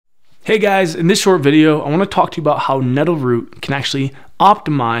Hey guys, in this short video, I want to talk to you about how nettle root can actually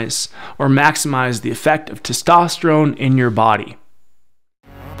optimize or maximize the effect of testosterone in your body.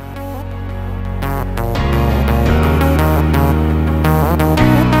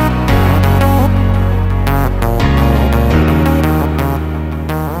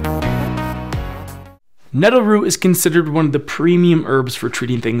 Nettle root is considered one of the premium herbs for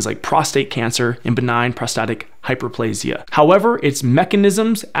treating things like prostate cancer and benign prostatic hyperplasia. However, its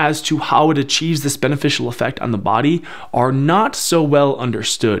mechanisms as to how it achieves this beneficial effect on the body are not so well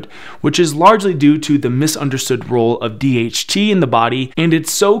understood, which is largely due to the misunderstood role of DHT in the body and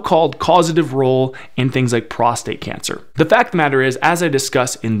its so-called causative role in things like prostate cancer. The fact of the matter is, as I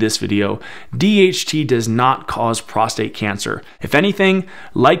discuss in this video, DHT does not cause prostate cancer. If anything,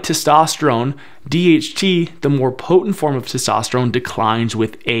 like testosterone, DHT, the more potent form of testosterone, declines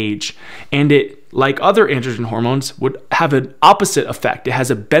with age, and it, like other androgen hormones, would have an opposite effect. It has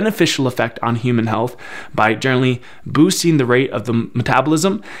a beneficial effect on human health by generally boosting the rate of the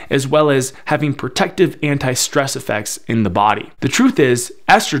metabolism, as well as having protective anti-stress effects in the body. The truth is,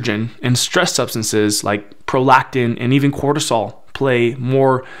 estrogen and stress substances like prolactin and even cortisol play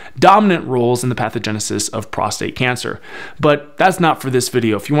more dominant roles in the pathogenesis of prostate cancer. But that's not for this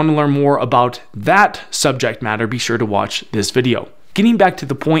video. If you want to learn more about that subject matter, be sure to watch this video. Getting back to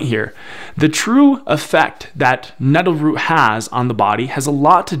the point here, the true effect that nettle root has on the body has a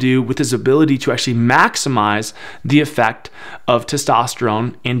lot to do with its ability to actually maximize the effect of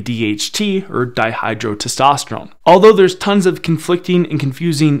testosterone and DHT, or dihydrotestosterone. Although there's tons of conflicting and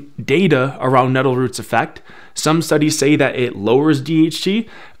confusing data around nettle root's effect, some studies say that it lowers DHT,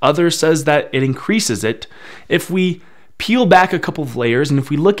 others says that it increases it. If we peel back a couple of layers and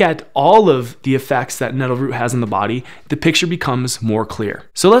if we look at all of the effects that nettle root has on the body, the picture becomes more clear.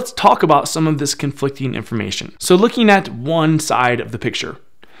 So let's talk about some of this conflicting information. So looking at one side of the picture,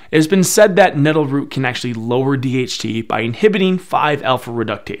 it has been said that nettle root can actually lower DHT by inhibiting 5-alpha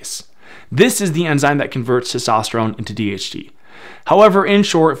reductase. This is the enzyme that converts testosterone into DHT. However, in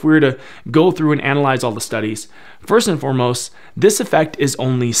short, if we were to go through and analyze all the studies, first and foremost, this effect is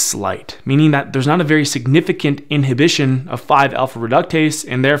only slight, meaning that there's not a very significant inhibition of 5-alpha reductase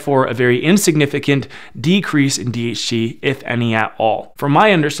and therefore a very insignificant decrease in DHT, if any at all. From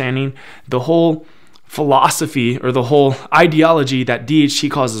my understanding, the whole philosophy or the whole ideology that DHT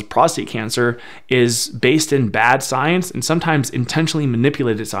causes prostate cancer is based in bad science and sometimes intentionally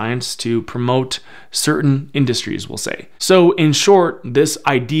manipulated science to promote certain industries, we'll say. So in short, this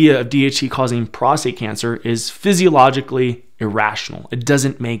idea of DHT causing prostate cancer is physiologically irrational. It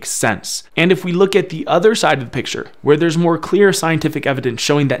doesn't make sense. And if we look at the other side of the picture, where there's more clear scientific evidence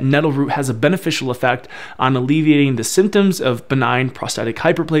showing that nettle root has a beneficial effect on alleviating the symptoms of benign prostatic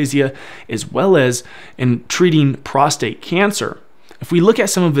hyperplasia, as well as in treating prostate cancer, if we look at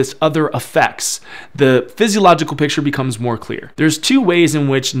some of its other effects, the physiological picture becomes more clear. There's two ways in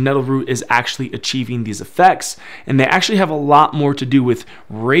which nettle root is actually achieving these effects, and they actually have a lot more to do with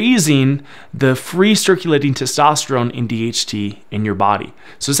raising the free circulating testosterone and DHT in your body.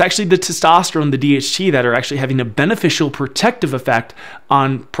 So it's actually the testosterone, the DHT, that are actually having a beneficial protective effect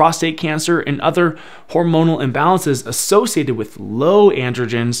on prostate cancer and other hormonal imbalances associated with low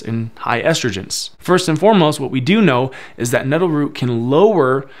androgens and high estrogens. First and foremost, what we do know is that nettle root can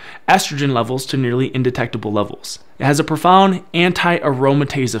lower estrogen levels to nearly indetectable levels. It has a profound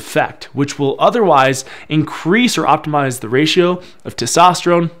anti-aromatase effect, which will otherwise increase or optimize the ratio of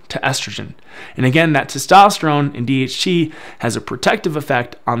testosterone to estrogen. And again, that testosterone and DHT has a protective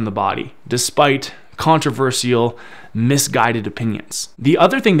effect on the body, despite controversial, misguided opinions. The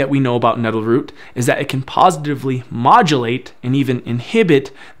other thing that we know about nettle root is that it can positively modulate and even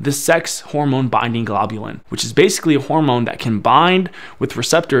inhibit the sex hormone binding globulin, which is basically a hormone that can bind with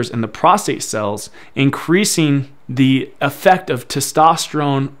receptors in the prostate cells, increasing the effect of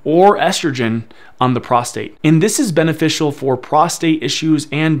testosterone or estrogen on the prostate. And this is beneficial for prostate issues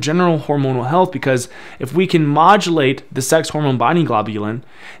and general hormonal health, because if we can modulate the sex hormone binding globulin,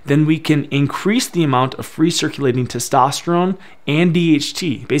 then we can increase the amount of free circulating testosterone and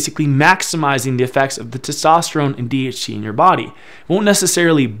DHT, basically maximizing the effects of the testosterone and DHT in your body. It won't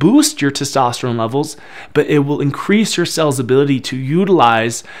necessarily boost your testosterone levels, but it will increase your cell's ability to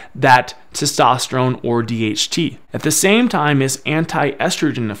utilize that testosterone or DHT. At the same time, its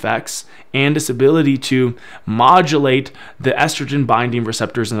anti-estrogen effects and its ability to modulate the estrogen binding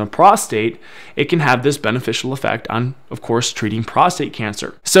receptors in the prostate, it can have this beneficial effect on, of course, treating prostate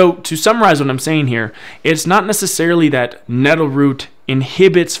cancer. So to summarize what I'm saying here, it's not necessarily that nettle root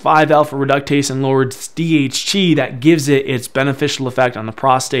inhibits 5-alpha reductase and lowers DHT that gives it its beneficial effect on the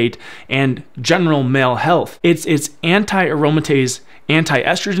prostate and general male health. It's its anti-aromatase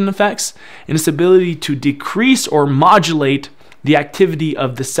anti-estrogen effects and its ability to decrease or modulate the activity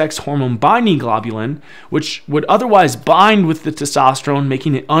of the sex hormone binding globulin, which would otherwise bind with the testosterone,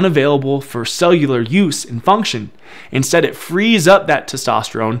 making it unavailable for cellular use and function. Instead, it frees up that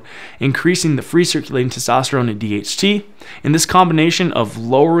testosterone, increasing the free circulating testosterone and DHT. And this combination of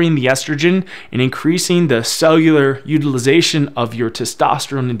lowering the estrogen and increasing the cellular utilization of your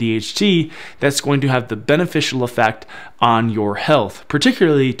testosterone and DHT, that's going to have the beneficial effect on your health,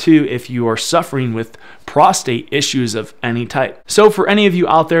 particularly too if you are suffering with prostate issues of any type. So for any of you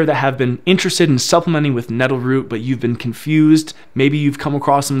out there that have been interested in supplementing with nettle root, but you've been confused, maybe you've come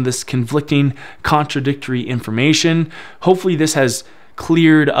across some of this conflicting, contradictory information, hopefully this has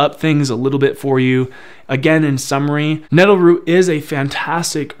cleared up things a little bit for you. Again, in summary, nettle root is a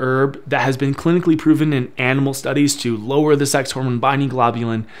fantastic herb that has been clinically proven in animal studies to lower the sex hormone binding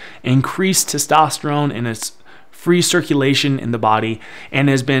globulin, increase testosterone in its free circulation in the body, and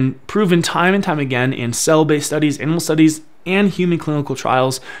has been proven time and time again in cell-based studies, animal studies, and human clinical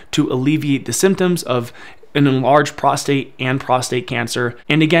trials to alleviate the symptoms of an enlarged prostate and prostate cancer.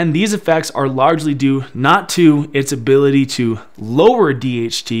 And again, these effects are largely due not to its ability to lower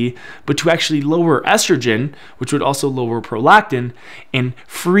DHT, but to actually lower estrogen, which would also lower prolactin, and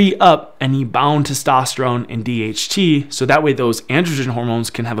free up any bound testosterone and DHT, so that way those androgen hormones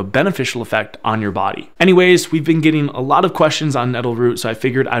can have a beneficial effect on your body. Anyways, we've been getting a lot of questions on nettle root, so I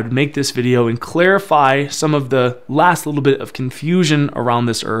figured I would make this video and clarify some of the last little bit of confusion around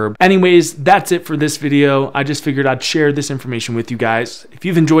this herb. Anyways, that's it for this video. I just figured I'd share this information with you guys. If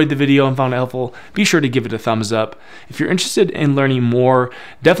you've enjoyed the video and found it helpful, be sure to give it a thumbs up. If you're interested in learning more,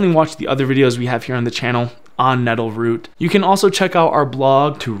 definitely watch the other videos we have here on the channel on nettle root. You can also check out our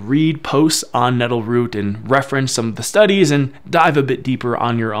blog to read posts on nettle root and reference some of the studies and dive a bit deeper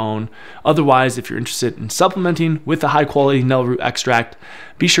on your own. Otherwise, if you're interested in supplementing with a high quality nettle root extract,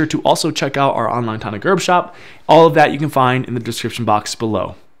 be sure to also check out our online tonic herb shop. All of that you can find in the description box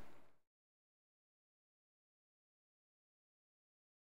below.